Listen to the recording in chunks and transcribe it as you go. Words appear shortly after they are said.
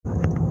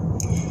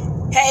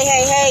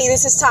Hey,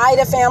 this is Ty,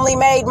 the Family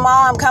Made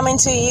Mom, coming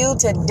to you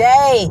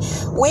today.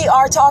 We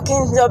are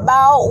talking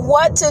about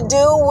what to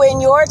do when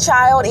your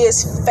child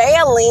is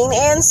failing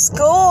in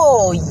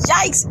school.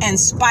 Yikes and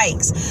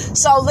spikes.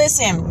 So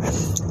listen,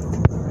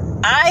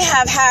 I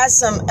have had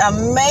some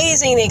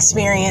amazing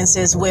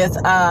experiences with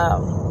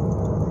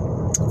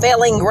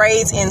failing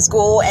grades in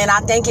school, and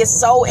I think it's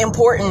so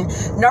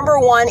important. Number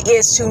one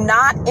is to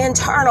not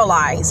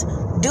internalize.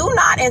 Do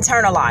not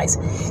internalize.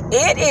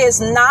 It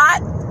is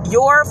not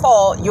your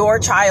fault your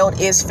child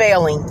is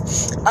failing.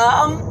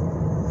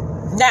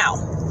 Now,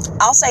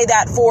 I'll say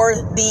that for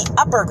the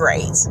upper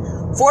grades.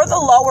 For the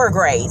lower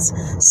grades,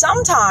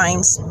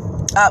 sometimes,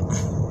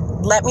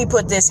 let me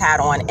put this hat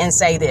on and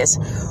say this.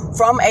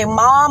 From a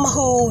mom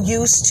who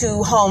used to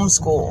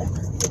homeschool,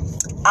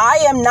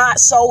 I am not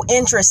so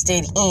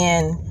interested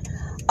in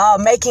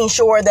making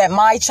sure that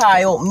my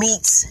child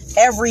meets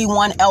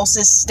everyone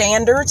else's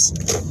standards.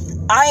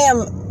 I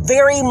am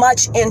very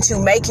much into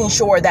making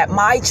sure that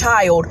my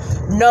child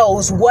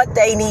knows what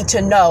they need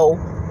to know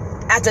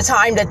at the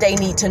time that they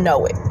need to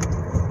know it.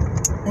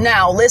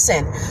 Now,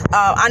 listen,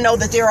 I know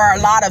that there are a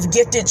lot of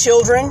gifted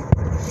children,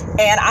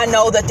 and I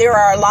know that there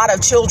are a lot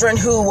of children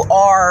who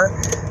are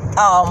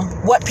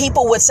what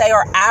people would say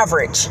are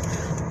average.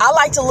 I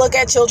like to look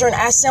at children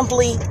as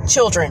simply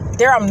children.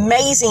 They're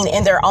amazing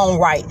in their own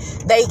right.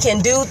 They can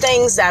do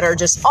things that are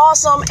just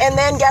awesome, and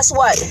then guess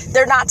what?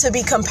 They're not to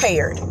be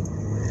compared.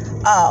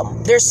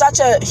 There's such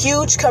a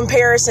huge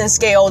comparison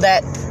scale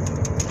that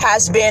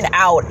has been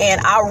out, and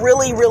I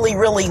really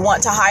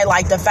want to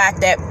highlight the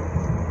fact that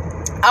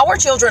our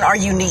children are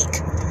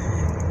unique,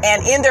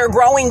 and in their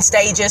growing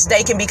stages,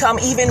 they can become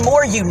even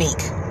more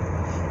unique.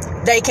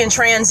 They can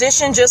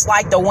transition just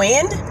like the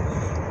wind,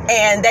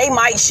 and they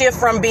might shift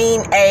from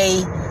being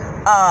a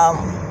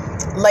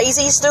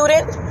lazy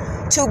student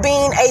to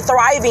being a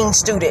thriving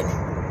student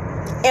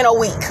in a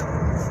week.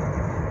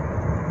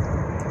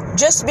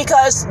 Just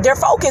because their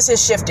focus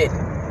is shifted.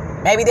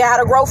 Maybe they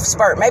had a growth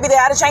spurt. Maybe they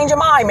had a change of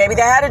mind. Maybe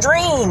they had a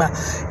dream.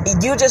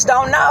 You just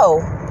don't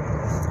know.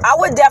 I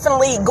would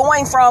definitely,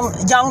 going from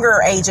younger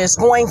ages,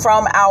 going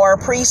from our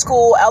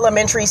preschool,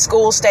 elementary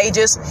school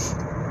stages,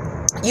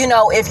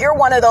 if you're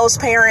one of those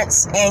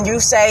parents and you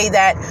say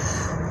that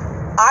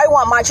I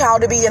want my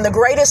child to be in the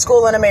greatest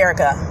school in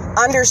America,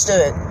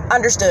 understood.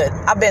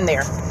 I've been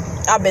there.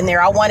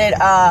 I wanted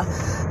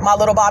my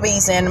little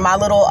Bobbies and my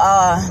little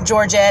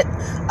Georgette,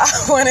 I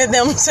wanted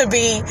them to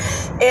be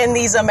in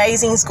these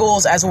amazing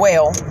schools as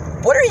well.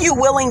 What are you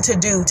willing to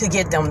do to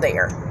get them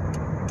there?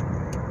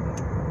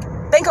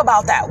 Think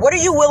about that. What are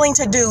you willing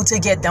to do to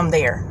get them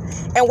there?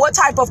 And what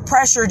type of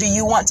pressure do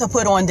you want to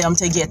put on them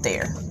to get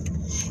there?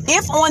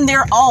 If on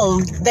their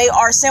own, they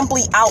are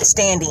simply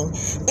outstanding.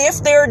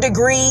 If their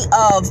degree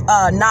of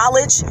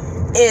knowledge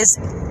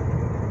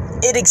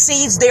it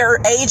exceeds their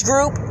age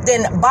group,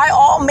 then by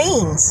all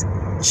means,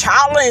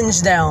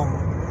 challenge them.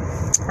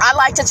 I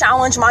like to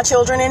challenge my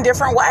children in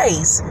different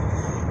ways.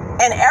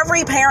 And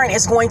every parent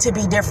is going to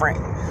be different.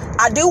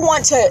 I do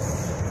want to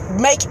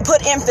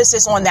put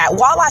emphasis on that.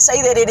 While I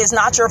say that it is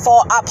not your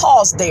fault, I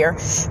pause there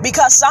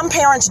because some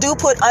parents do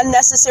put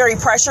unnecessary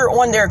pressure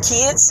on their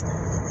kids,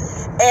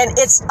 and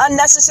it's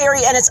unnecessary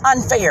and it's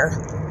unfair.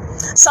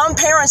 Some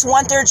parents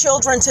want their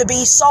children to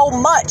be so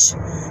much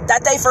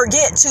that they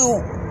forget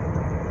to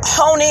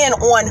hone in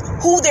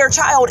on who their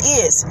child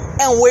is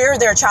and where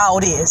their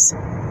child is.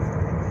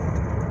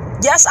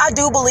 Yes, I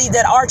do believe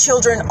that our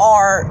children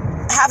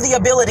have the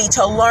ability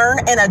to learn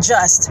and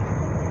adjust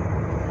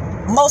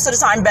most of the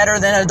time better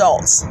than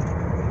adults.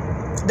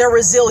 They're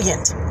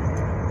resilient.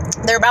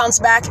 Their bounce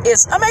back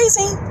is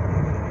amazing.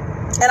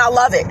 And I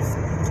love it.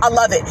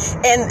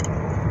 And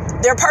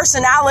their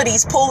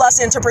personalities pull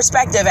us into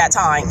perspective at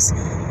times.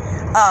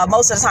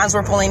 Most of the times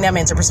we're pulling them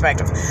into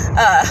perspective.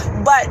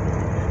 But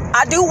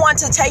I do want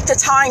to take the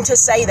time to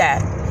say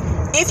that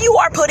if you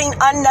are putting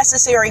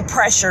unnecessary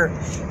pressure,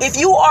 if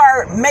you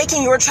are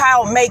making your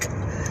child make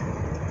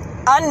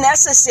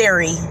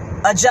unnecessary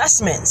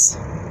adjustments,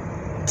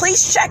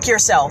 please check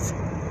yourself.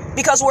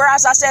 Because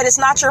whereas I said it's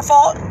not your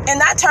fault, in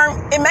that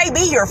term, it may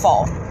be your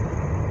fault.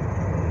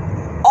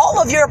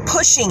 All of your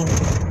pushing,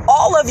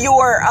 all of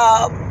your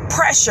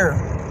pressure,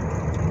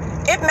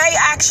 it may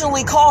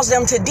actually cause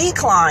them to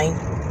decline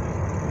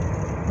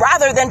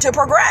rather than to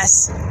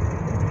progress.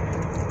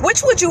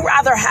 Which would you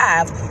rather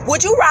have?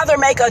 Would you rather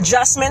make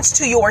adjustments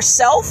to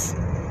yourself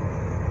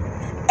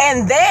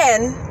and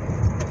then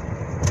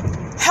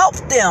help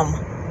them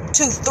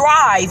to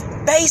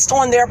thrive based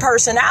on their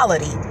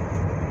personality?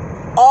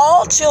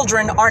 All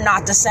children are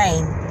not the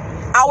same.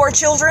 Our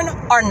children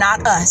are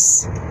not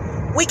us.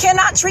 We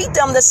cannot treat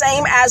them the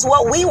same as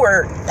how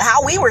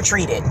we were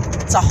treated.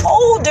 It's a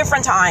whole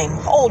different time,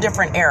 whole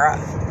different era.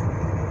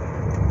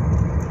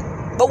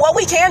 But what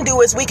we can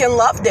do is we can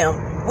love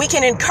them. We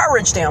can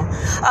encourage them.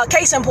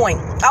 Case in point,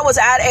 I was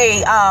at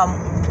a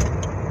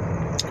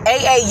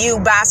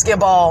AAU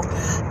basketball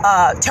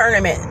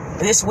tournament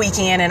this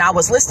weekend, and I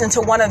was listening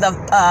to one of the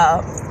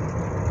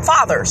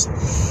fathers,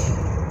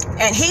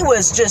 and he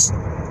was just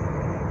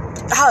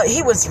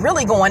he was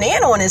really going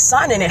in on his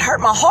son, and it hurt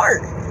my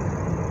heart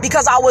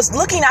because I was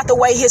looking at the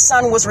way his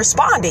son was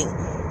responding.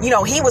 You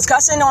know, he was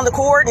cussing on the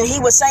court and he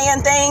was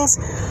saying things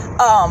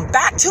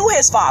back to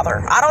his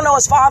father. I don't know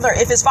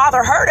if his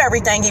father heard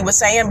everything he was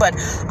saying, but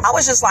I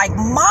was just like,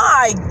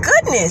 my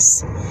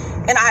goodness.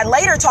 And I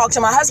later talked to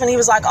my husband. He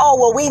was like, oh,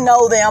 well, we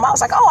know them. I was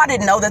like, oh, I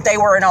didn't know that they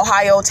were an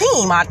Ohio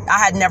team. I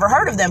had never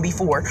heard of them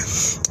before.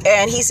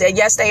 And he said,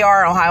 yes, they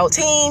are an Ohio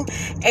team.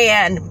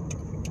 And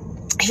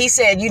he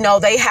said, you know,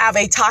 they have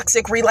a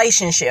toxic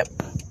relationship.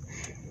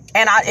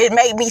 And it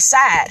made me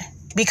sad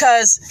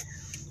because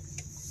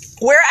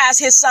whereas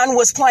his son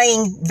was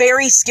playing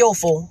very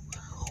skillful,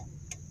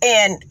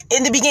 and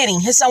in the beginning,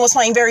 his son was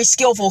playing very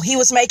skillful. He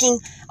was making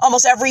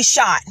almost every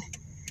shot.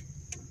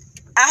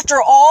 After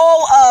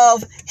all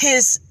of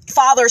his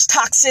father's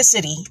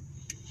toxicity,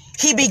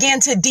 he began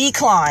to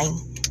decline,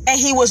 and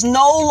he was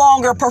no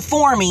longer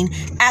performing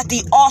at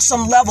the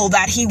awesome level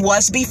that he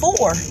was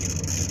before.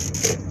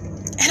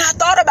 And I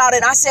thought about it,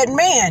 and I said,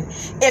 man,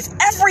 if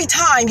every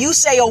time you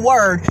say a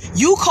word,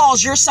 you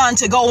cause your son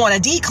to go on a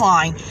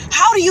decline,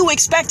 how do you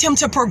expect him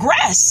to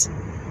progress?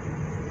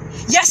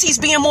 Yes, he's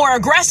being more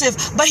aggressive,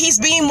 but he's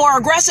being more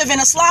aggressive in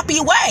a sloppy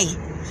way.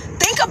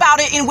 Think about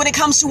it when it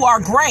comes to our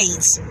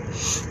grades.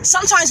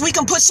 Sometimes we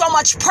can put so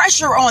much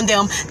pressure on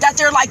them that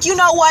they're like, you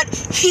know what?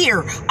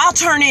 Here, I'll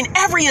turn in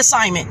every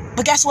assignment.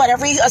 But guess what?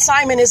 Every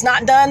assignment is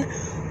not done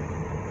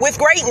with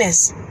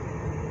greatness.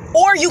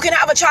 Or you can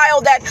have a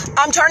child that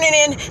I'm turning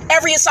in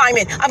every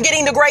assignment. I'm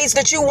getting the grades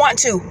that you want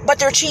to, but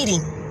they're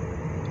cheating.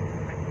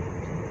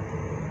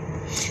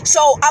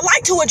 So I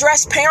like to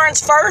address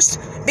parents first,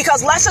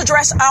 because let's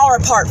address our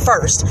part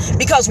first,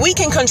 because we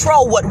can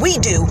control what we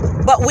do,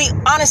 but we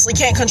honestly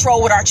can't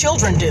control what our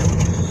children do.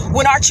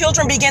 When our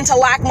children begin to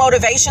lack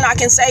motivation, I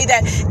can say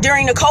that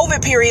during the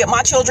COVID period,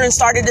 my children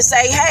started to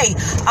say, hey,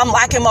 I'm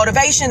lacking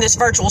motivation. This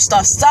virtual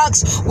stuff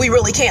sucks. We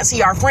really can't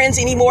see our friends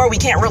anymore. We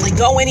can't really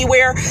go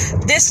anywhere.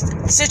 This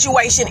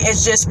situation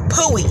is just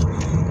pooey.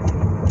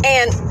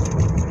 And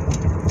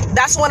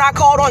that's when I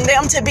called on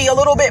them to be a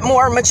little bit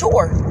more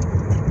mature,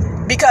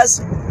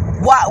 because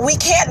we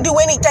can't do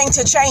anything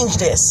to change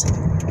this.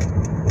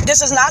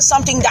 This is not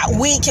something that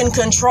we can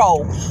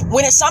control.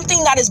 When it's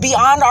something that is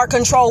beyond our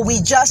control,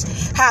 we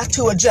just have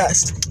to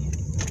adjust.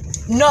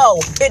 No,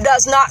 it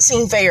does not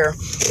seem fair.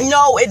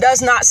 No, it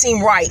does not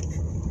seem right.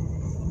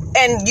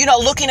 And, you know,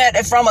 looking at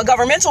it from a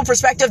governmental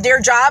perspective,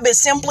 their job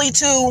is simply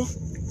to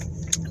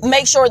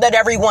make sure that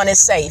everyone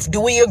is safe.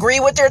 Do we agree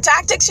with their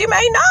tactics? You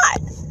may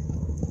not.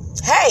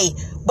 Hey,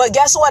 but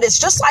guess what? It's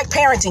just like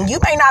parenting. You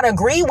may not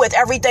agree with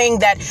everything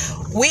that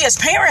we as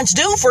parents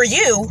do for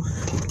you,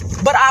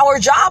 but our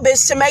job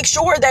is to make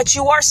sure that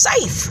you are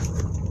safe.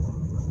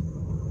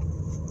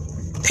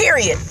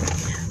 Period.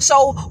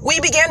 So we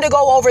began to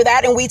go over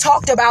that, and we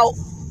talked about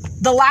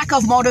the lack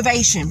of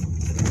motivation.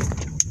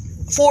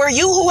 For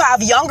you who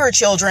have younger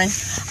children,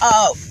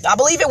 I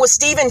believe it was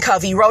Stephen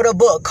Covey wrote a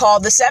book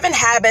called The 7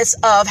 Habits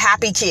of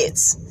Happy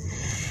Kids.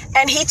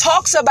 And he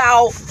talks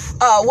about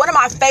one of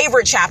my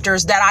favorite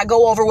chapters that I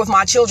go over with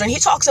my children. He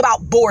talks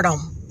about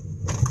boredom.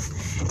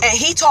 And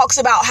he talks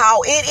about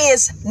how it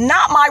is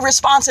not my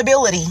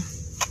responsibility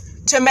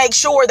to make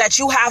sure that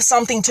you have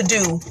something to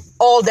do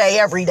all day,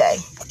 every day.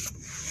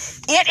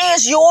 It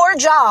is your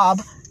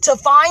job to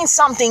find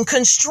something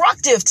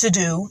constructive to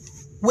do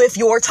with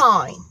your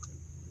time.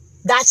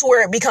 That's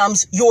where it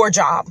becomes your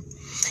job.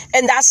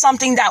 And that's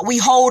something that we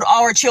hold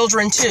our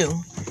children to.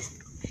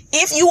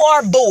 If you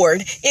are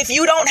bored, if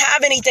you don't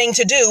have anything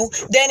to do,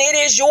 then it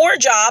is your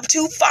job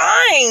to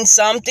find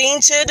something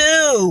to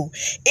do.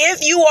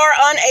 If you are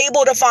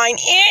unable to find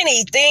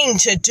anything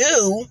to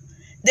do,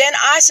 then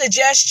I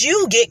suggest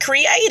you get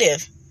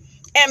creative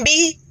and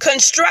be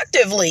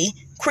constructively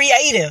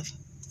creative.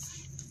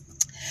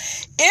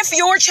 If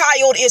your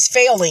child is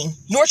failing,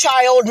 your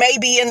child may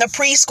be in the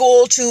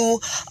preschool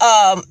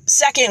to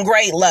second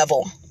grade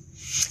level.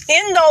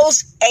 In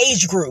those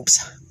age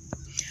groups,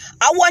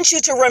 I want you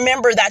to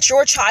remember that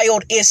your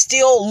child is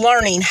still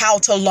learning how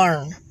to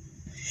learn.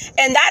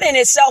 And that in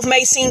itself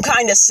may seem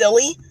kind of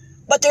silly,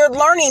 but they're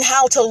learning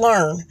how to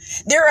learn.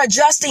 They're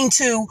adjusting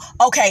to,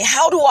 okay,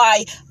 how do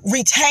I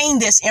retain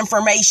this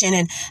information,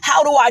 and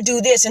how do I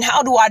do this, and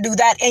how do I do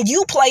that? And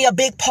you play a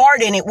big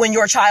part in it when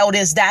your child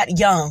is that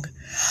young.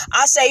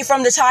 I say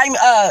from the time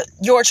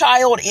your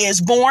child is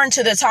born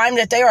to the time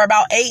that they are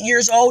about 8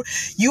 years old,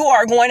 you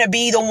are going to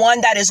be the one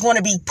that is going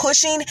to be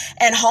pushing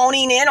and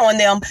honing in on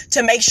them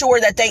to make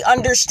sure that they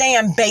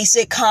understand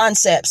basic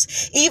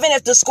concepts. Even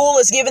if the school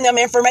is giving them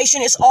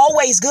information, it's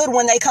always good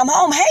when they come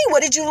home. Hey,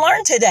 what did you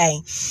learn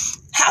today?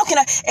 How can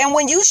I? And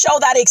when you show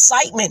that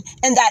excitement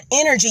and that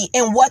energy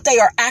in what they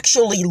are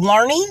actually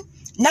learning,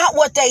 not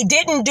what they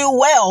didn't do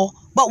well,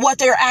 but what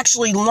they're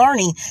actually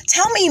learning.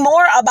 Tell me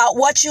more about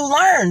what you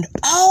learned.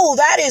 Oh,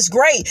 that is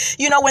great.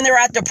 You know, when they're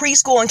at the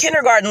preschool and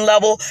kindergarten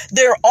level,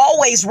 they're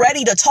always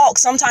ready to talk.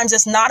 Sometimes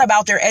it's not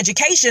about their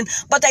education,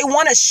 but they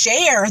want to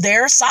share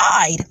their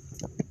side.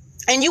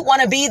 And you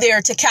want to be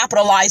there to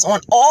capitalize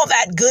on all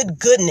that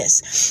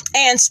goodness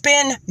and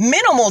spend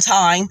minimal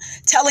time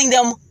telling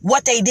them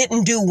what they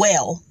didn't do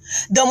well.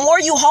 The more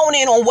you hone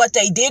in on what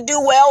they did do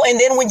well, and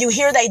then when you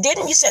hear they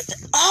didn't, you said,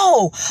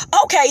 oh,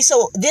 okay,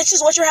 so this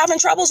is what you're having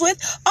troubles with?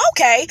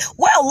 Okay,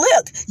 well,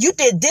 look, you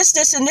did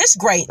this, and this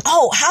great.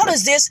 Oh, how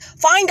does this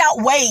find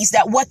out ways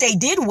that what they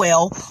did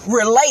well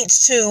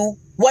relates to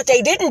what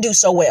they didn't do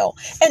so well?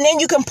 And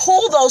then you can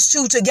pull those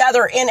two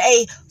together in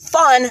a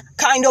fun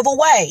kind of a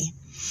way.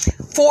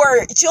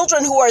 For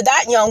children who are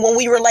that young, when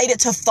we relate it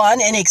to fun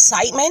and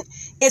excitement,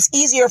 it's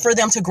easier for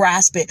them to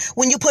grasp it.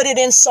 When you put it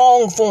in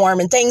song form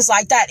and things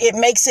like that, it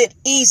makes it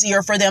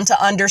easier for them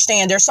to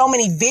understand. There's so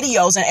many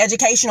videos and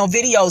educational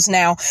videos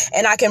now,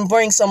 and I can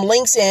bring some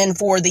links in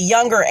for the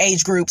younger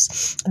age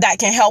groups that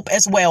can help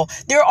as well.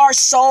 There are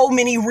so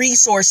many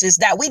resources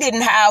that we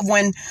didn't have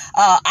when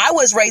I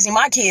was raising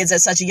my kids at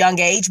such a young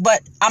age,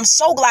 but I'm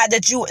so glad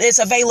that it's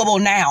available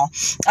now.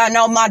 I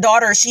know my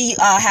daughter, she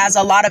has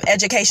a lot of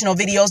educational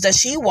videos that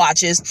she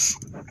watches.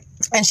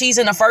 And she's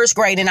in the first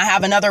grade, and I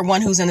have another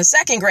one who's in the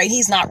second grade.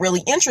 He's not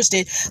really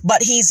interested,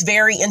 but he's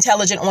very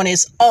intelligent on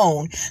his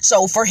own.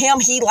 So for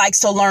him, he likes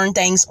to learn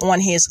things on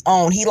his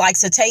own. He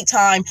likes to take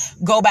time,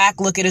 go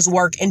back, look at his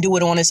work, and do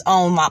it on his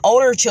own. My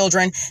older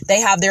children, they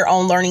have their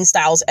own learning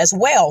styles as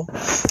well.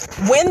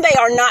 When they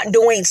are not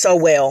doing so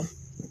well,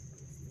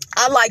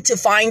 I like to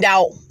find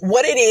out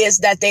what it is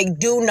that they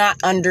do not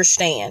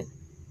understand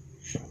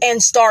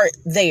and start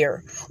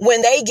there.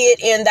 When they get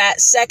in that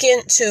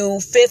 2nd to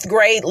 5th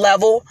grade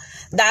level,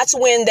 that's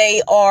when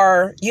they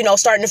are,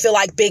 starting to feel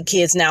like big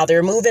kids now.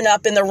 They're moving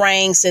up in the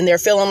ranks and they're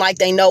feeling like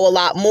they know a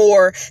lot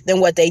more than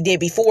what they did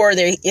before.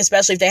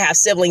 Especially if they have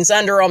siblings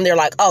under them, they're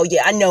like, oh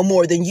yeah, I know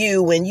more than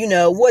you. And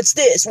what's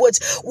this?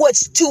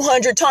 What's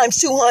 200 times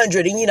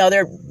 200? And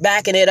they're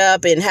backing it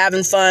up and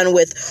having fun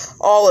with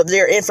all of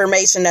their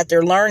information that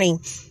they're learning.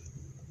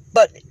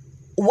 But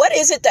what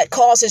is it that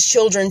causes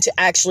children to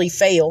actually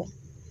fail?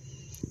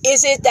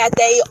 Is it that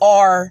they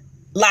are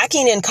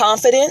lacking in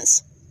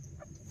confidence?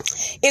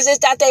 Is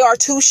it that they are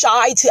too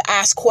shy to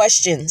ask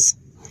questions?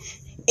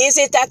 Is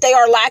it that they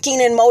are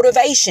lacking in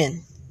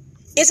motivation?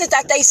 Is it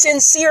that they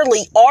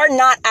sincerely are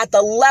not at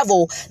the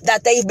level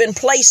that they've been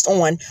placed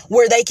on,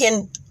 where they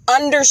can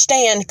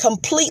understand,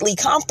 completely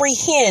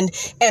comprehend,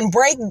 and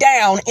break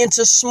down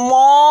into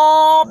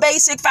small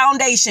basic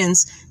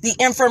foundations the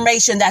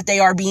information that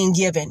they are being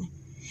given?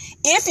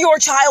 If your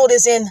child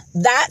is in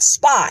that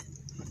spot,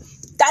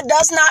 that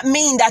does not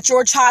mean that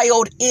your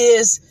child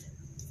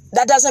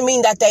that doesn't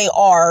mean that they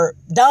are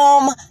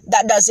dumb.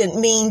 That doesn't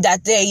mean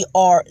that they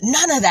are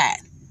none of that.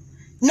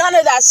 None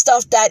of that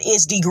stuff that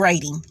is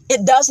degrading.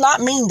 It does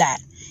not mean that.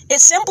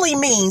 It simply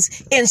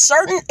means in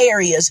certain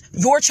areas,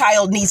 your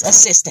child needs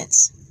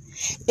assistance.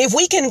 If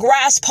we can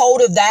grasp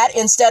hold of that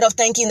instead of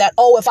thinking that,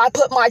 oh, if I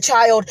put my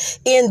child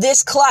in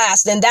this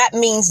class, then that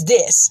means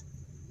this.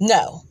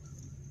 No.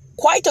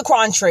 Quite the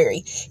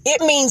contrary.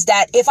 It means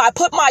that if I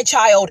put my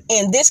child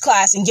in this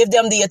class and give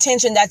them the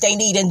attention that they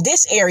need in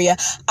this area,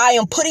 I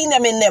am putting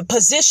them in their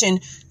position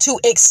to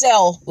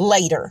excel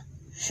later.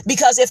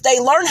 Because if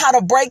they learn how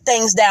to break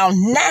things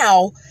down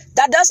now,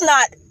 that does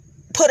not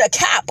put a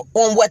cap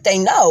on what they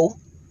know.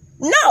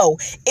 No,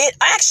 it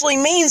actually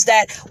means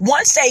that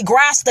once they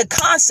grasp the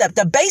concept,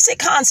 the basic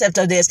concept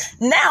of this,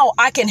 now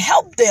I can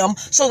help them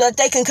so that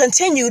they can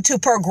continue to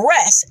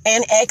progress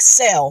and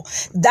excel.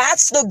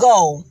 That's the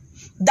goal.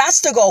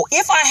 That's the goal.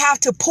 If I have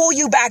to pull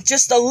you back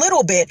just a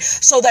little bit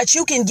so that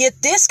you can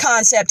get this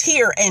concept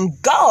here and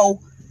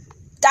go,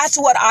 that's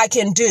what I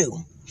can do.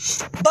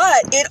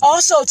 But it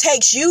also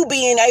takes you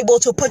being able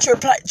to put your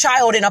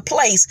child in a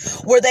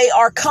place where they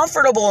are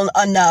comfortable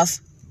enough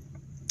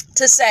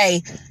to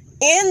say,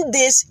 in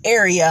this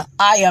area,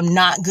 I am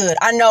not good.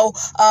 I know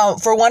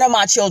for one of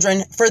my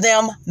children, for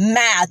them,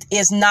 math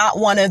is not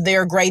one of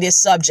their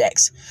greatest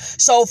subjects.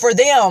 So for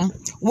them,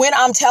 when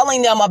I'm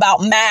telling them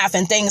about math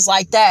and things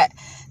like that,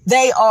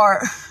 they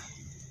are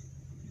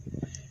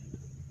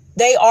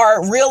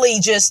really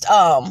just,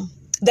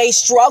 they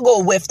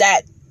struggle with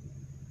that,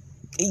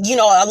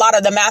 a lot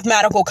of the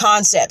mathematical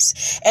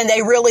concepts. And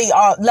they really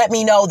let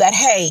me know that,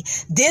 hey,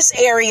 this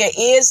area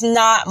is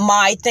not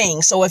my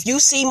thing. So if you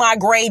see my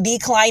grade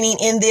declining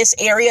in this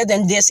area,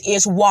 then this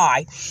is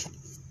why.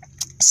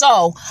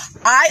 So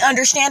I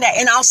understand that,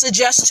 and I'll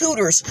suggest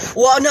tutors.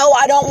 Well, no,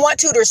 I don't want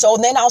tutors. So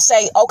then I'll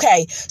say,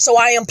 okay, so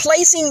I am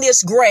placing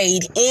this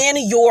grade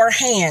in your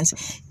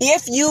hands.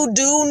 If you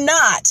do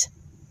not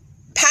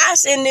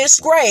pass in this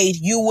grade,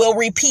 you will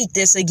repeat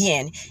this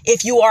again.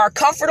 If you are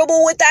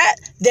comfortable with that,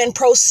 then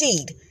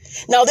proceed.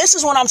 Now, this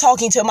is when I'm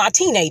talking to my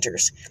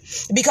teenagers,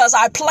 because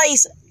I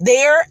place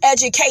their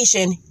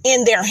education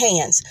in their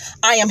hands.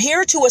 I am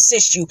here to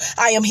assist you.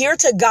 I am here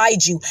to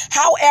guide you.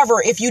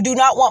 However, if you do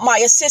not want my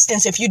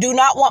assistance, if you do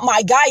not want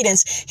my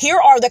guidance, here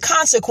are the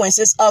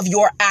consequences of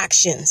your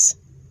actions.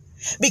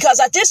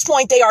 Because at this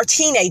point, they are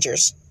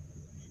teenagers.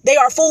 They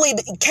are fully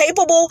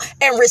capable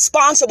and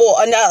responsible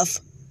enough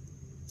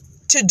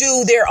to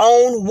do their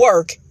own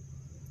work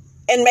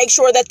and make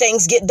sure that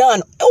things get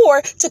done,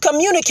 or to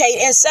communicate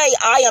and say,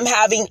 I am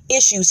having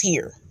issues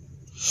here.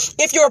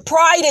 If your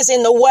pride is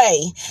in the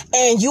way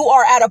and you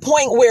are at a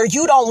point where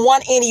you don't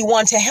want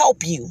anyone to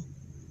help you,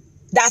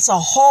 that's a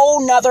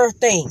whole nother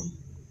thing.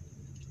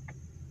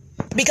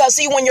 Because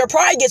see, when your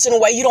pride gets in the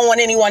way, you don't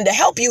want anyone to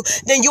help you,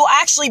 then you'll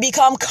actually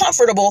become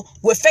comfortable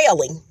with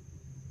failing.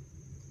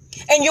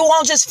 And you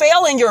won't just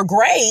fail in your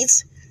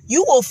grades,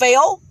 you will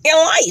fail in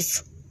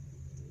life.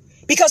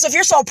 Because if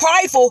you're so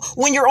prideful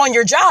when you're on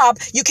your job,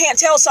 you can't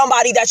tell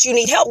somebody that you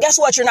need help. Guess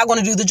what? You're not going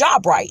to do the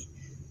job right.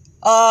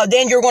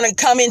 Then you're going to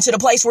come into the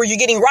place where you're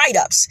getting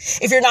write-ups.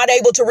 If you're not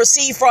able to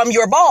receive from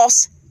your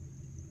boss,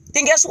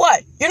 then guess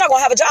what? You're not going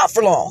to have a job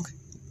for long.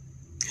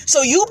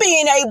 So you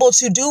being able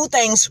to do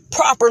things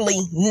properly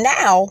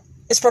now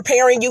is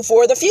preparing you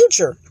for the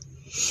future.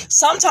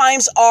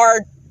 Sometimes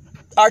our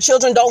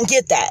children don't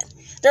get that.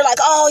 They're like,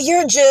 oh,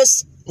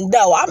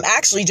 no, I'm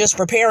actually just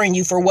preparing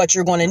you for what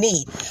you're going to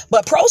need.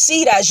 But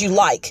proceed as you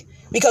like,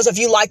 because if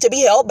you like to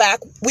be held back,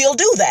 we'll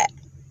do that.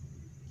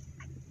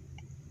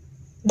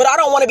 But I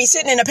don't want to be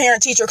sitting in a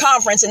parent-teacher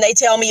conference and they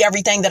tell me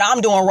everything that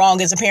I'm doing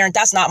wrong as a parent.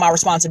 That's not my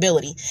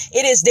responsibility.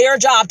 It is their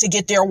job to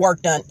get their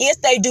work done.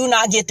 If they do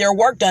not get their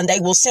work done, they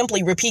will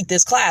simply repeat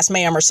this class,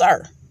 ma'am or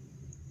sir.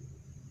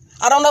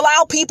 I don't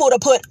allow people to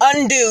put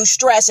undue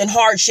stress and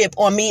hardship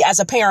on me as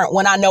a parent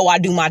when I know I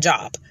do my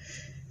job.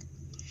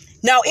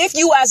 Now, if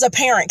you as a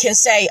parent can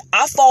say,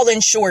 I've fallen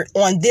short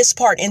on this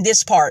part and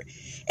this part,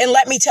 and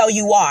let me tell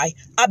you why,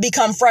 I've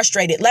become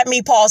frustrated. Let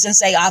me pause and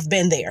say I've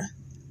been there.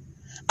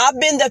 I've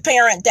been the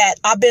parent that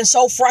I've been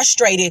so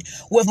frustrated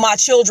with my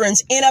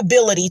children's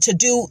inability to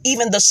do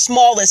even the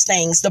smallest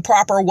things the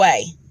proper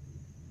way.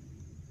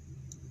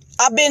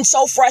 I've been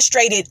so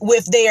frustrated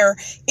with their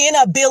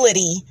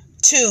inability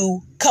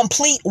to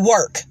complete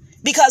work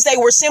because they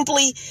were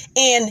simply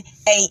in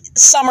a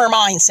summer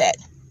mindset.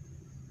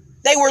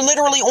 They were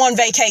literally on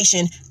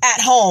vacation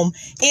at home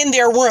in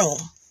their room.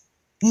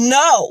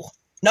 No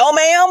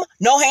ma'am,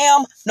 no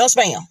ham, no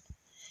spam.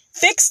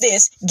 Fix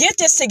this, get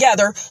this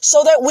together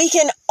so that we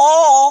can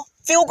all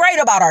feel great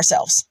about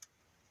ourselves.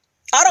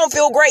 I don't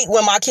feel great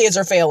when my kids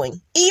are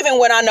failing, even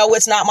when I know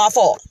it's not my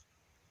fault.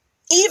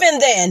 Even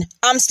then,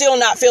 I'm still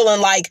not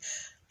feeling like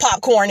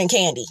popcorn and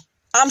candy.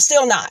 I'm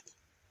still not.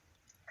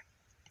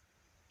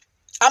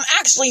 I'm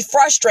actually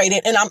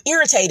frustrated and I'm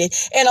irritated.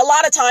 And a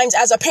lot of times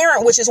as a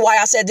parent, which is why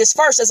I said this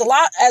first, as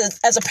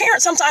a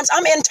parent, sometimes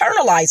I'm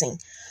internalizing.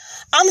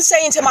 I'm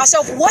saying to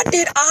myself, what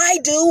did I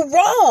do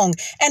wrong?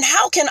 And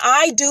how can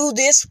I do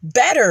this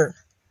better?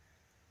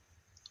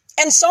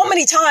 And so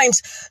many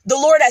times the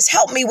Lord has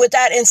helped me with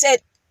that and said,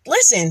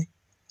 listen,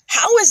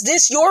 how is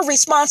this your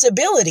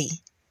responsibility?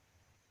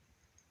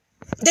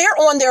 They're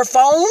on their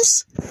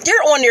phones.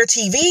 They're on their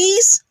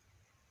TVs.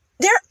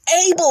 They're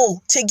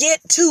able to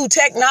get to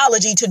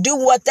technology to do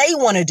what they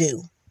want to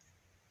do.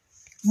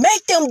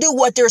 Make them do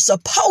what they're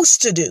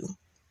supposed to do.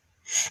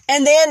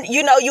 And then,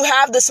 you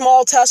have the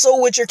small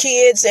tussle with your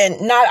kids, and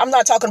I'm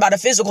not talking about a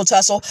physical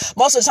tussle.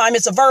 Most of the time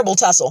it's a verbal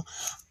tussle.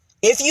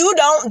 If you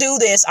don't do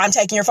this, I'm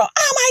taking your phone.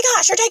 Oh my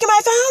gosh, you're taking my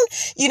phone?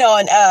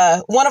 And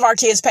one of our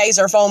kids pays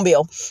her phone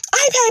bill.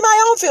 I pay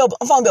my own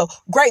phone bill.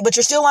 Great, but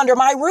you're still under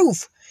my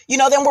roof.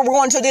 Then we're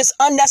going to this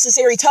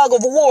unnecessary tug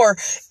of war,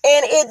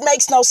 and it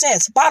makes no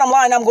sense. Bottom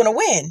line, I'm going to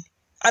win.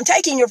 I'm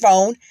taking your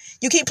phone.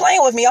 You keep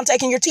playing with me. I'm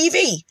taking your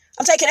TV.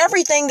 I'm taking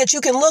everything that you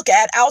can look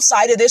at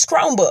outside of this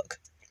Chromebook.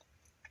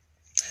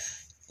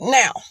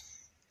 Now,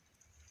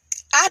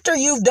 after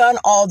you've done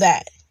all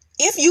that,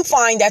 if you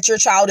find that your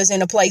child is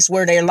in a place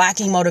where they're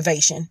lacking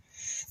motivation,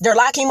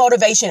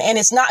 and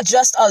it's not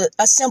just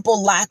a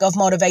simple lack of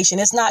motivation.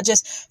 It's not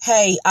just,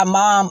 hey,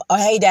 mom, or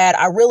hey, dad,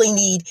 I really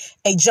need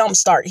a jump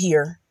start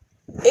here.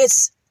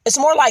 It's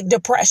more like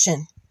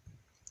depression.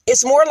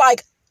 It's more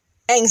like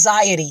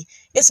anxiety.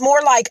 It's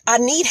more like I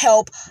need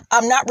help.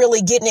 I'm not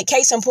really getting it.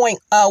 Case in point,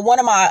 one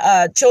of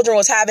my children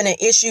was having an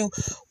issue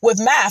with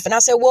math. And I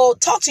said, well,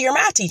 talk to your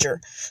math teacher.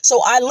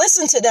 So I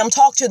listened to them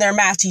talk to their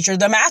math teacher.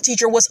 The math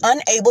teacher was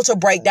unable to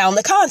break down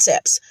the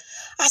concepts.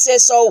 I said,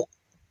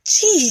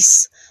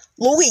 geez,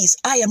 Louise,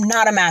 I am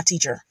not a math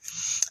teacher.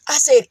 I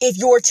said, if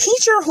your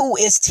teacher who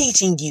is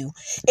teaching you,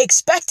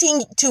 expecting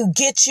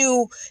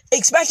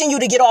you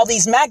to get all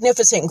these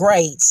magnificent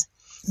grades,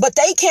 but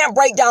they can't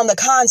break down the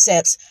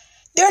concepts,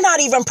 they're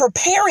not even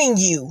preparing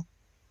you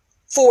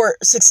for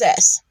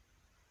success.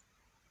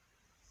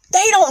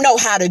 They don't know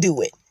how to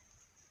do it.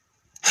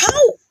 How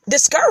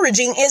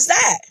discouraging is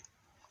that?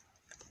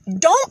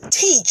 Don't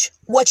teach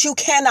what you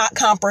cannot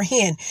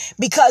comprehend,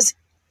 because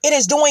it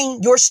is doing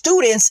your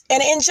students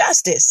an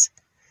injustice.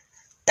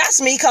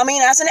 That's me coming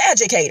as an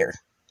educator.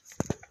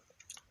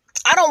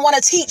 I don't want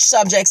to teach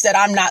subjects that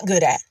I'm not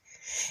good at.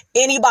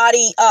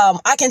 Anybody,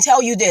 I can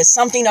tell you this,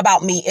 something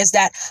about me is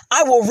that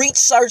I will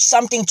research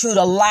something to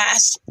the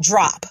last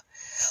drop.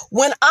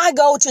 When I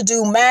go to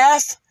do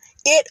math,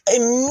 it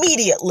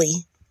immediately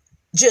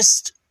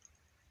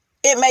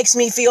it makes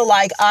me feel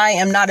like I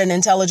am not an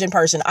intelligent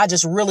person. I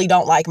just really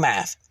don't like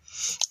math.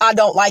 I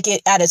don't like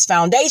it at its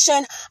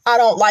foundation. I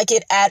don't like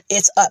it at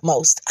its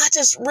utmost. I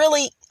just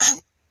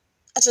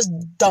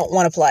don't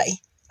want to play.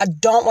 I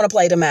don't want to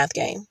play the math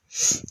game.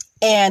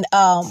 And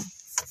I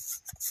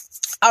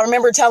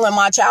remember telling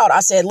my child, I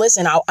said,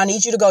 listen, I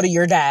need you to go to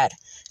your dad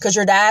because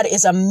your dad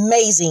is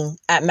amazing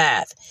at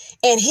math.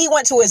 And he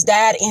went to his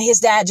dad and his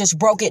dad just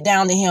broke it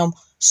down to him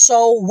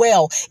so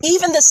well.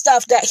 Even the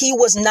stuff that he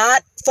was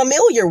not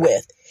familiar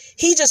with.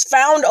 He just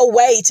found a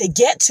way to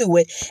get to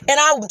it. And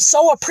I'm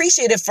so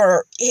appreciative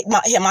for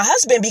my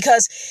husband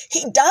because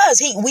he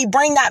does. We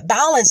bring that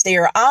balance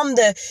there. I'm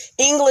the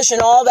English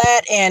and all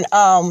that. And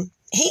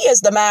he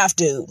is the math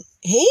dude.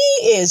 He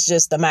is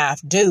just the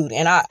math dude.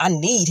 And I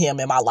need him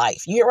in my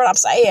life. You hear what I'm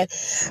saying?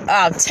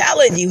 I'm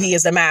telling you, he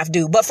is the math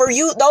dude. But for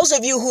you, those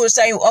of you who are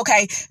saying,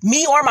 okay,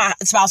 me or my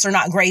spouse are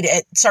not great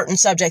at certain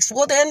subjects,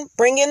 well, then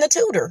bring in the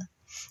tutor.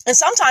 And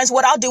sometimes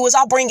what I'll do is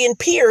I'll bring in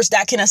peers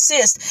that can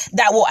assist,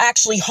 that will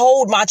actually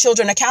hold my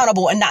children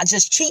accountable and not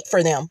just cheat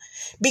for them.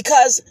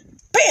 Because,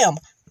 bam,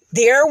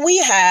 there we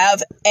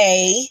have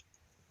a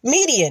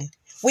median.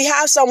 We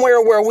have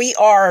somewhere where we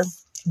are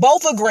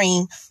both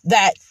agreeing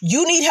that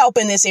you need help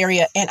in this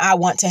area and I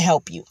want to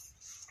help you.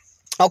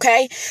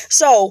 Okay,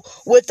 so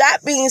with that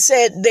being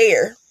said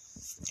there,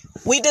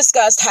 we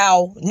discussed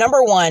how,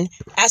 number one,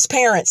 as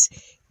parents,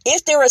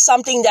 if there is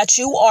something that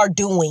you are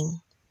doing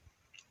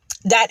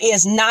that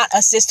is not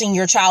assisting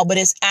your child, but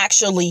is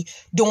actually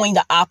doing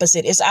the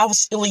opposite. It's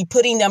actually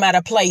putting them at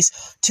a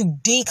place to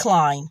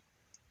decline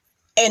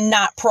and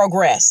not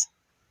progress.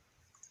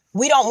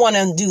 We don't want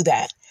to do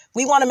that.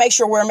 We want to make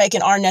sure we're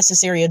making our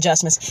necessary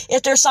adjustments.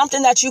 If there's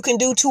something that you can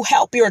do to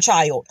help your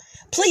child,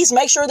 please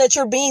make sure that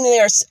you're being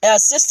their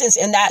assistance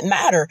in that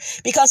matter,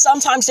 because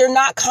sometimes they're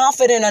not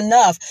confident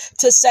enough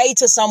to say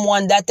to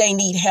someone that they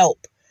need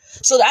help.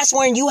 So that's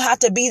when you have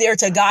to be there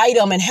to guide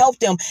them and help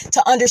them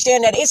to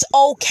understand that it's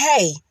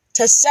okay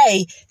to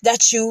say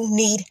that you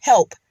need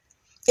help.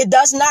 It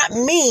does not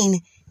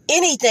mean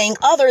anything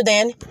other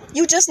than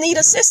you just need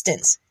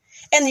assistance.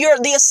 And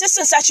the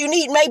assistance that you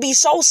need may be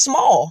so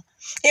small.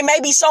 It may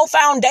be so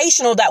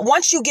foundational that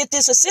once you get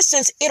this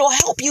assistance, it'll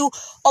help you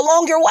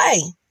along your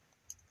way.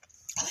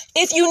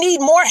 If you need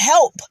more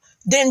help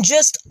than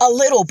just a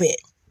little bit,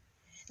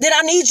 then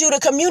I need you to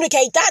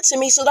communicate that to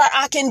me so that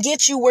I can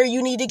get you where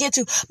you need to get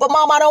to. But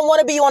Mom, I don't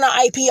want to be on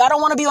an IP. I don't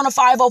want to be on a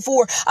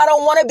 504. I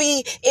don't want to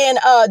be in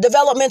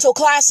developmental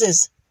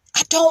classes.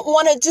 I don't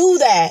want to do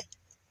that.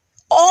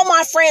 All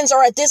my friends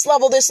are at this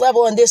level,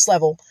 and this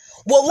level.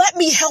 Well, let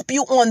me help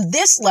you on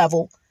this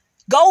level.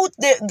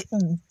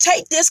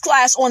 Take this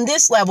class on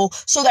this level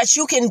so that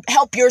you can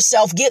help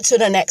yourself get to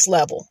the next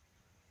level.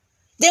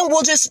 Then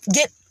we'll just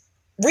get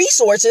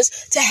resources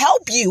to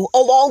help you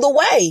along the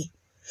way.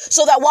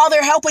 So that while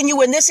they're helping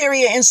you in this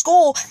area in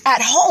school,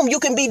 at home, you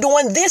can be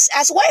doing this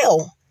as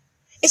well.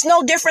 It's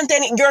no different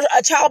than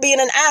a child being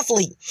an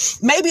athlete.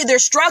 Maybe they're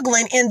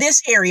struggling in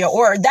this area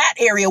or that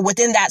area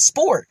within that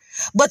sport.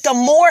 But the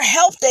more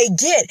help they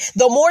get,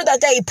 the more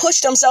that they push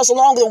themselves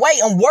along the way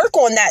and work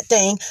on that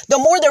thing, the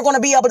more they're going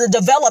to be able to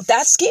develop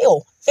that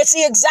skill. It's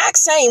the exact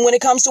same when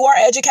it comes to our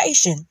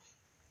education.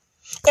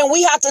 And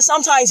we have to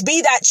sometimes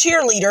be that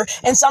cheerleader,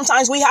 and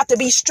sometimes we have to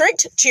be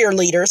strict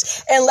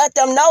cheerleaders and let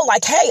them know,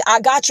 like, hey,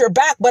 I got your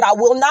back, but I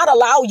will not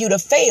allow you to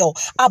fail.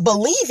 I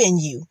believe in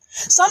you.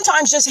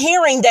 Sometimes just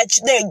hearing that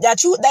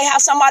they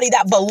have somebody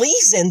that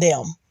believes in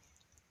them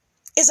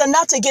is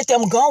enough to get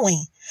them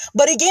going.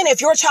 But again,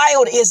 if your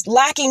child is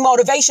lacking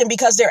motivation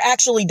because they're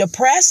actually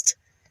depressed,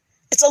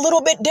 it's a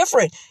little bit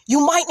different.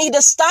 You might need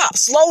to stop,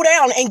 slow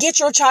down, and get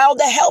your child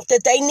the help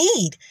that they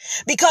need,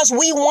 because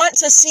we want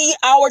to see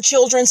our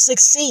children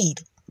succeed.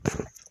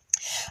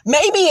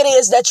 Maybe it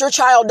is that your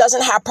child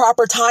doesn't have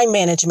proper time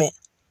management,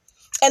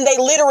 and they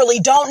literally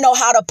don't know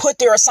how to put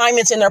their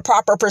assignments in their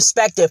proper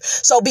perspective.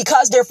 So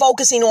because they're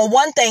focusing on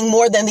one thing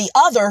more than the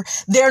other,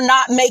 they're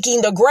not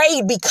making the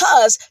grade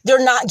because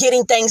they're not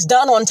getting things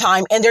done on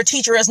time, and their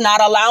teacher is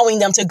not allowing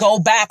them to go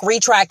back,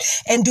 retract,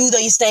 and do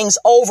these things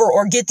over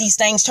or get these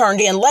things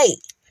turned in late.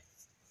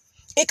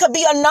 It could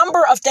be a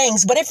number of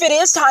things, but if it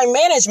is time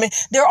management,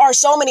 there are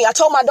so many. I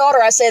told my daughter,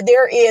 I said,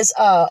 there is,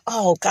 I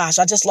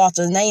just lost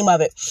the name of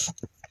it.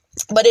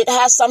 But it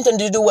has something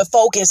to do with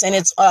focus, and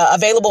it's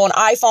available on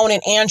iPhone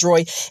and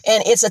Android.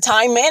 And it's a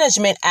time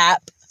management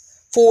app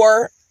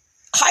for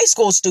high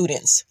school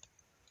students.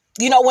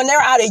 You know, when they're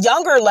at a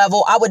younger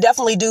level, I would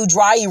definitely do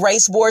dry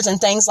erase boards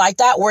and things like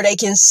that, where they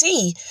can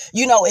see,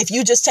 you know, if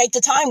you just take the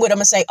time with them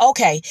and say,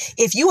 okay,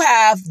 if you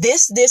have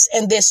this,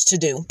 and this to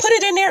do, put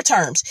it in their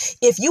terms.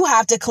 If you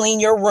have to clean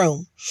your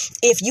room,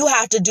 if you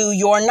have to do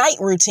your night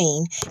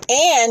routine,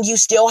 and you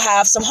still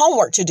have some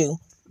homework to do,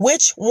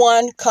 which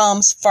one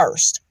comes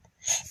first?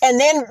 And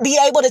then be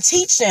able to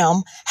teach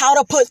them how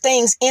to put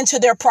things into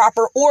their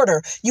proper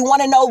order. You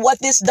want to know what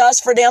this does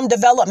for them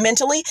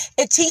developmentally?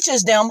 It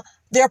teaches them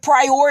their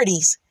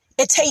priorities.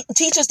 It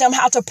teaches them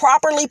how to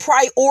properly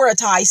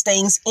prioritize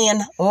things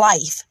in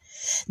life.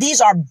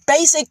 These are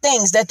basic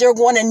things that they're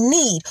going to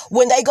need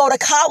when they go to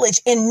college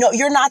and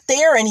you're not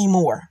there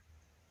anymore.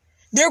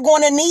 They're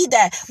going to need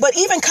that. But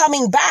even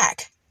coming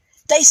back,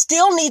 they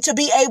still need to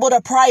be able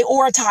to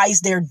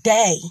prioritize their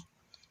day.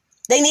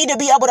 They need to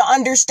be able to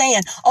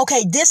understand,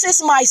 okay, this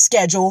is my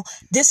schedule.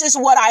 This is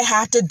what I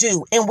have to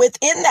do. And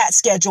within that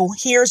schedule,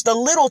 here's the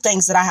little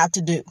things that I have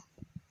to do.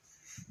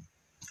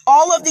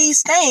 All of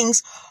these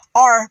things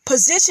are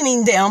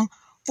positioning them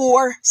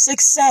for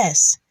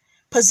success,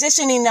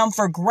 positioning them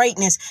for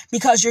greatness,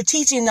 because you're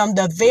teaching them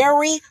the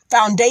very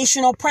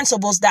foundational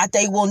principles that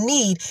they will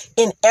need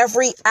in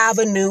every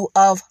avenue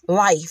of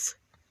life.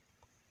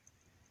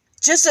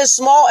 Just as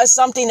small as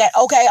something that,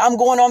 okay, I'm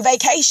going on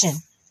vacation.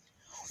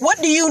 What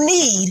do you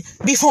need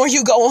before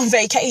you go on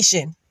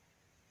vacation?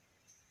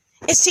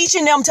 It's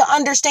teaching them to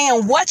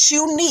understand what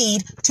you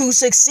need to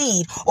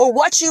succeed, or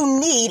what you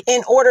need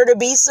in order to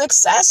be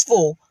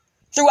successful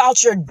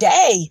throughout your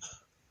day.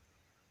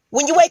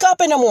 When you wake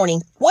up in the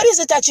morning, what is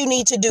it that you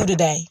need to do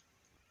today?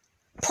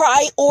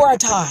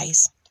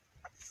 Prioritize.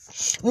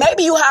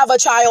 Maybe you have a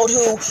child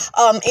who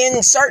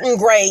in certain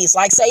grades,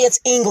 like say it's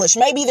English,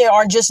 maybe they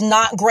are just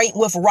not great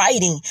with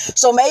writing.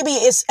 So maybe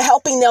it's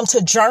helping them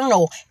to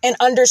journal and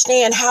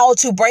understand how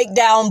to break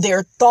down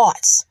their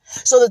thoughts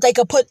so that they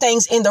could put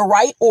things in the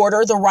right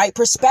order, the right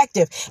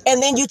perspective.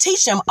 And then you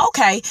teach them,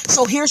 okay,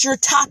 so here's your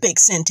topic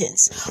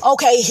sentence.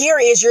 Okay, here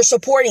is your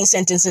supporting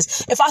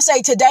sentences. If I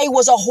say today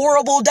was a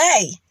horrible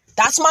day,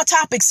 that's my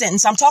topic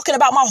sentence. I'm talking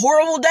about my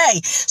horrible day.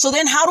 So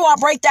then how do I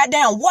break that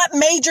down? What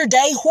made your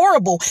day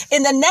horrible?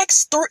 In the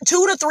next 2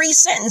 to 3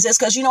 sentences,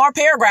 because our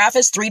paragraph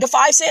is 3 to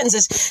 5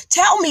 sentences.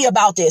 Tell me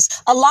about this.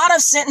 A lot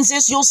of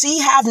sentences you'll see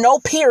have no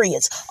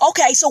periods.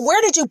 Okay, so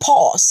where did you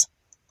pause?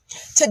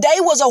 Today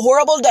was a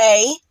horrible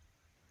day.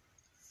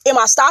 Am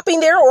I stopping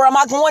there or am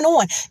I going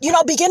on?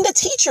 Begin to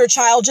teach your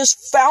child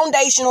just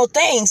foundational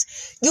things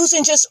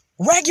using just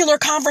regular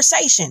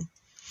conversation.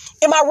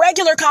 In my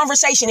regular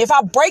conversation, if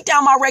I break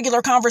down my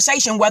regular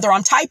conversation, whether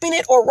I'm typing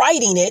it or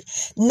writing it,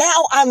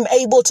 now I'm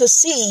able to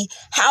see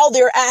how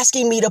they're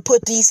asking me to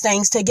put these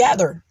things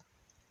together.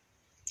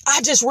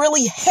 I just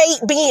really hate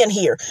being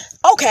here.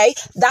 Okay,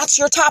 that's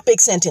your topic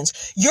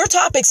sentence. Your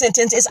topic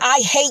sentence is I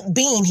hate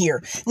being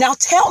here. Now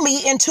tell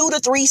me in 2 to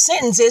 3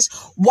 sentences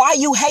why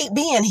you hate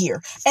being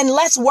here. And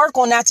let's work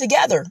on that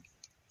together.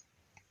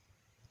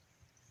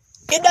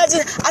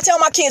 I tell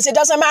my kids, it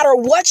doesn't matter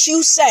what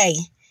you say.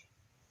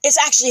 It's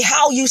actually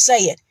how you say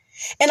it.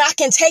 And I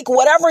can take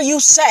whatever you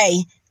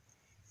say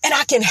and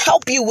I can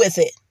help you with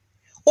it.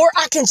 Or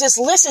I can just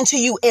listen to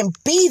you and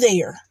be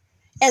there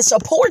and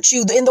support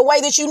you in the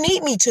way that you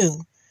need me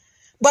to.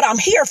 But I'm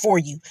here for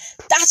you.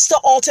 That's the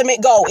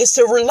ultimate goal, is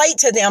to relate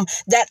to them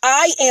that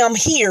I am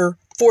here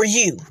for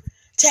you,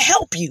 to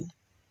help you.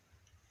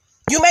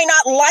 You may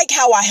not like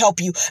how I help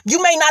you.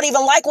 You may not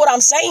even like what I'm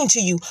saying to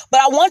you,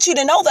 but I want you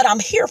to know that I'm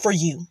here for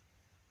you.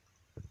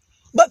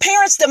 But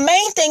parents, the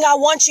main thing I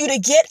want you to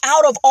get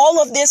out of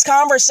all of this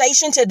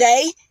conversation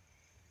today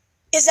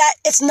is that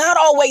it's not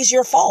always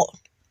your fault.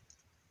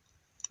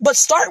 But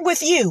start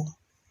with you.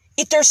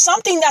 If there's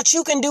something that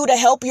you can do to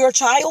help your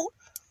child,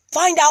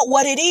 find out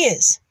what it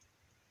is.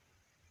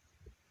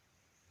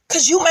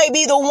 Because you may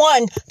be the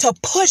one to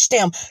push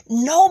them.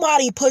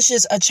 Nobody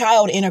pushes a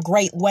child in a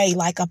great way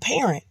like a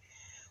parent.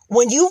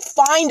 When you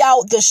find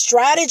out the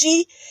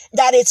strategy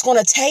that it's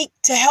going to take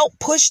to help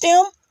push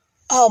them,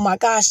 oh my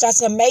gosh,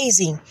 that's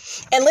amazing.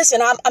 And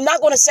listen, I'm not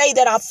going to say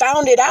that I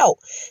found it out,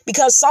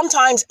 because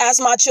sometimes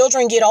as my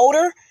children get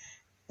older,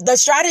 the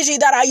strategy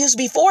that I used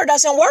before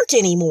doesn't work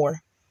anymore.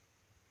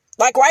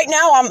 Like right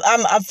now,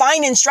 I'm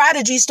finding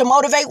strategies to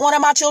motivate one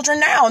of my children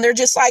now. And they're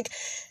just like,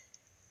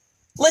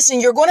 listen,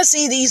 you're going to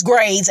see these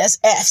grades as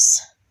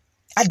Fs.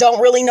 I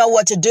don't really know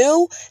what to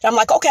do. And I'm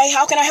like, okay,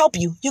 how can I help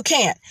you? You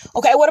can't.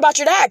 Okay, what about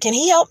your dad? Can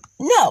he help?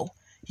 No.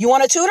 You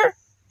want a tutor?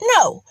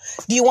 No.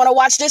 Do you want to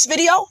watch this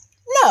video?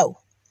 No.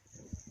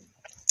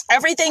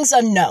 Everything's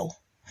a no.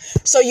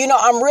 So,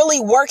 I'm really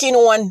working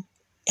on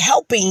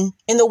helping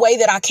in the way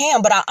that I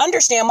can, but I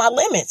understand my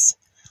limits.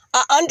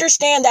 I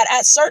understand that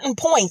at certain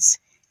points,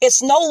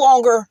 it's no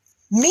longer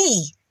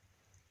me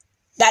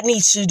that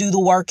needs to do the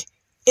work.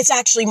 It's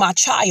actually my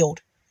child.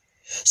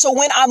 So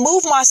when I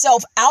move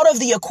myself out of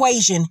the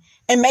equation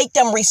and make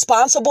them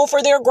responsible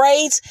for their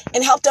grades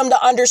and help them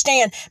to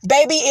understand,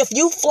 baby, if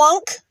you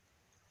flunk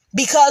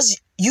because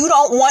you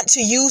don't want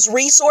to use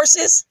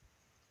resources,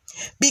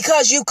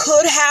 because you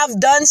could have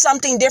done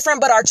something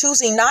different but are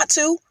choosing not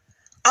to,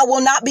 I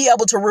will not be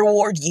able to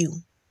reward you.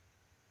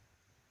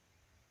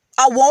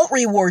 I won't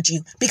reward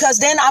you, because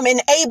then I'm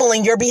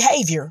enabling your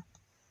behavior.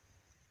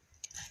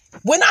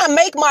 When I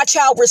make my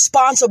child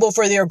responsible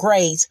for their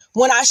grades,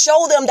 when I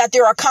show them that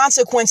there are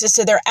consequences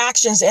to their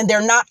actions and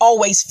they're not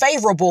always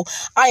favorable,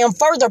 I am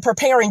further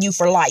preparing you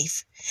for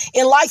life.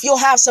 In life, you'll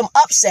have some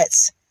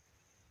upsets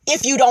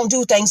if you don't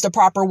do things the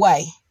proper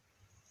way.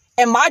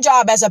 And my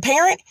job as a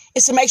parent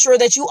is to make sure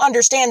that you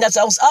understand that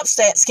those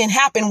upsets can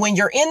happen when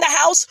you're in the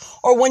house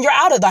or when you're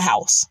out of the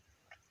house.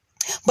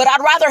 But I'd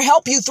rather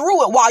help you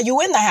through it while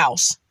you're in the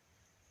house.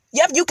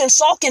 Yep, you can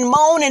sulk and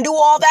moan and do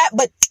all that,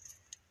 but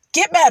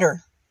get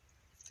better.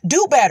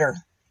 Do better,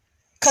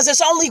 because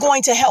it's only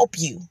going to help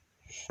you.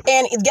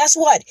 And guess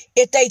what?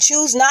 If they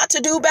choose not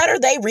to do better,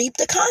 they reap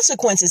the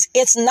consequences.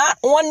 It's not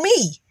on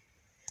me.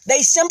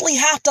 They simply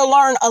have to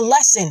learn a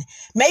lesson.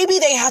 Maybe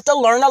they have to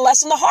learn a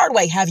lesson the hard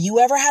way. Have you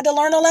ever had to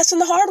learn a lesson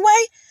the hard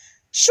way?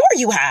 Sure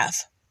you have.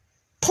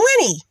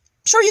 Plenty.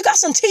 Sure you got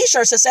some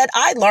t-shirts that said,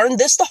 I learned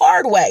this the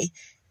hard way.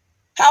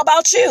 How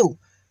about you?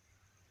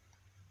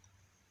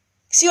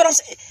 See what I'm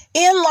saying?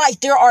 In life,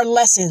 there are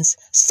lessons.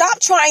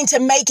 Stop trying to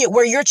make it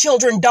where your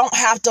children don't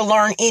have to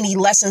learn any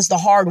lessons the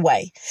hard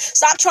way.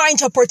 Stop trying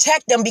to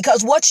protect them,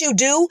 because what you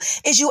do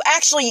is you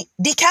actually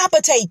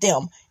decapitate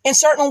them in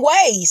certain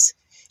ways.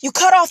 You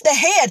cut off the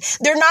head.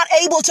 They're not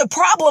able to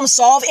problem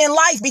solve in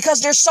life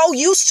because they're so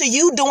used to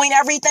you doing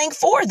everything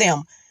for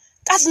them.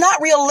 That's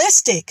not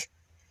realistic.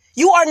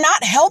 You are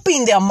not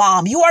helping them,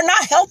 mom. You are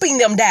not helping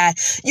them, dad.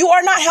 You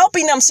are not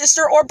helping them,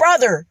 sister or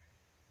brother.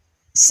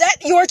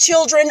 Set your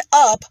children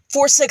up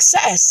for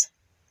success.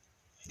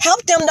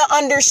 Help them to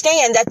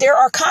understand that there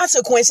are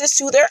consequences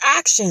to their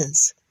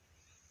actions,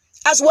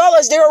 as well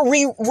as there are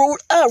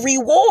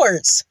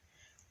rewards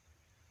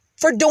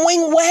for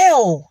doing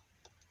well.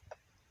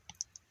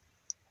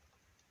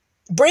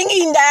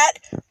 Bringing that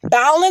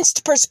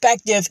balanced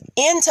perspective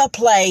into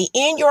play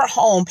in your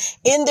home,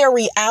 in their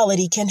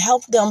reality, can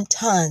help them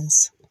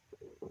tons.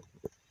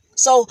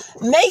 So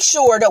make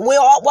sure that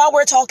while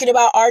we're talking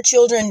about our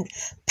children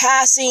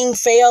passing,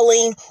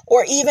 failing,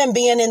 or even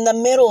being in the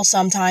middle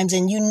sometimes,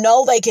 and you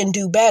know they can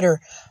do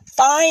better,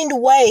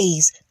 find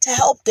ways to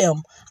help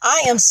them.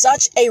 I am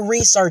such a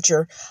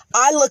researcher.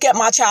 I look at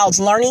my child's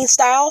learning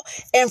style,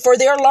 and for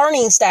their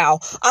learning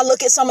style, I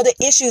look at some of the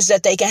issues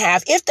that they can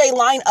have. If they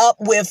line up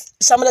with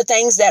some of the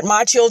things that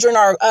my children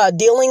are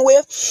dealing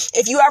with,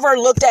 if you ever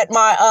looked at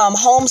my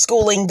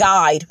homeschooling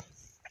guide,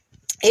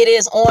 it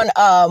is on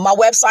my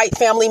website,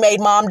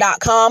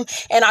 familymademom.com,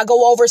 and I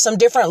go over some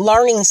different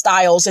learning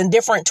styles and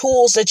different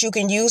tools that you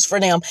can use for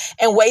them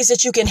and ways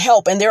that you can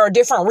help. And there are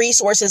different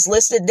resources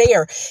listed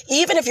there.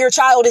 Even if your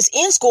child is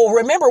in school,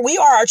 remember, we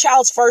are our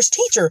child's first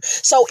teacher.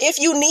 So if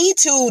you need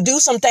to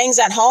do some things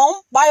at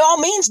home, by all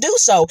means do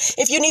so.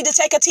 If you need to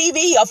take a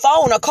TV, a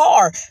phone, a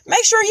car,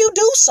 make sure you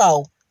do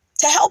so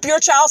to help your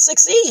child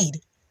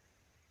succeed.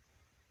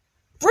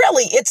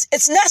 Really,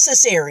 it's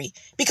necessary,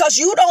 because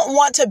you don't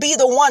want to be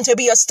the one to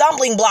be a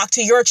stumbling block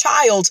to your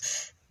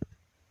child's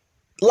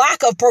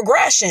lack of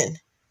progression.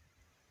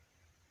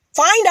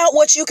 Find out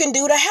what you can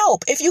do to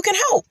help, if you can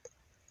help.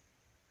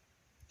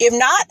 If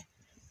not,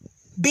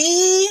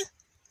 be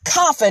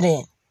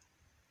confident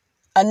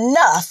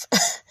enough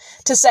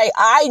to say,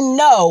 I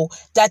know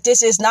that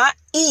this is not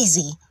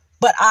easy,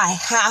 but I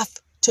have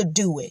to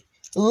do it.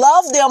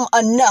 Love them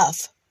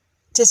enough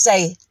to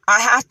say,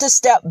 I have to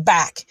step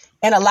back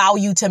and allow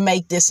you to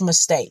make this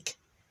mistake.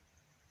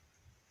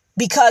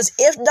 Because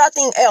if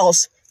nothing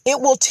else,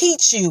 it will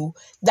teach you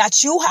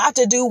that you have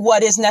to do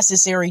what is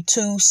necessary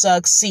to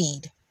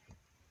succeed.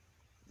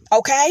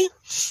 Okay?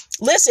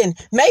 Listen,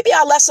 maybe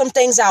I left some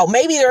things out.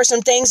 Maybe there are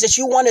some things that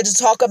you wanted to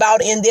talk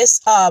about in this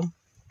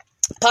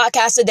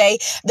podcast today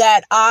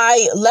that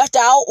I left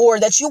out, or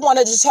that you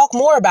wanted to talk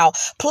more about.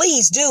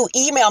 Please do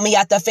email me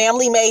at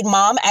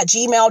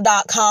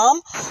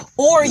thefamilymademom@gmail.com,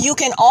 or you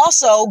can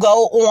also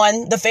go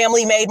on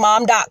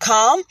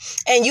thefamilymademom.com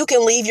and you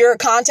can leave your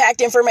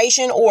contact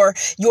information or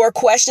your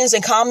questions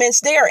and comments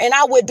there. And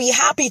I would be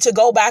happy to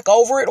go back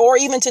over it, or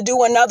even to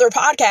do another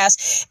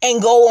podcast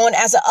and go on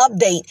as an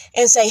update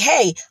and say,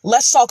 hey,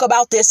 let's talk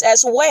about this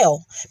as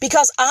well,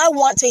 because I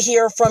want to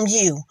hear from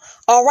you.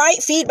 All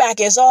right. Feedback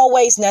is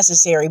always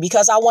necessary,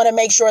 because I want to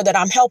make sure that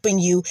I'm helping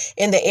you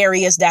in the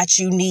areas that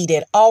you need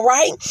it. All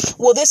right.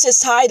 Well, this is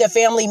Ty, the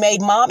Family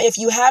Made Mom. If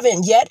you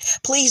haven't yet,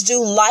 please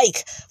do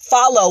like,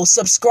 follow,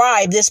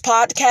 subscribe this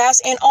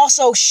podcast, and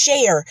also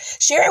share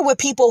it with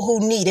people who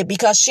need it,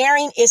 because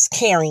sharing is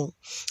caring.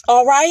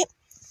 All right.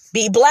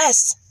 Be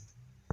blessed.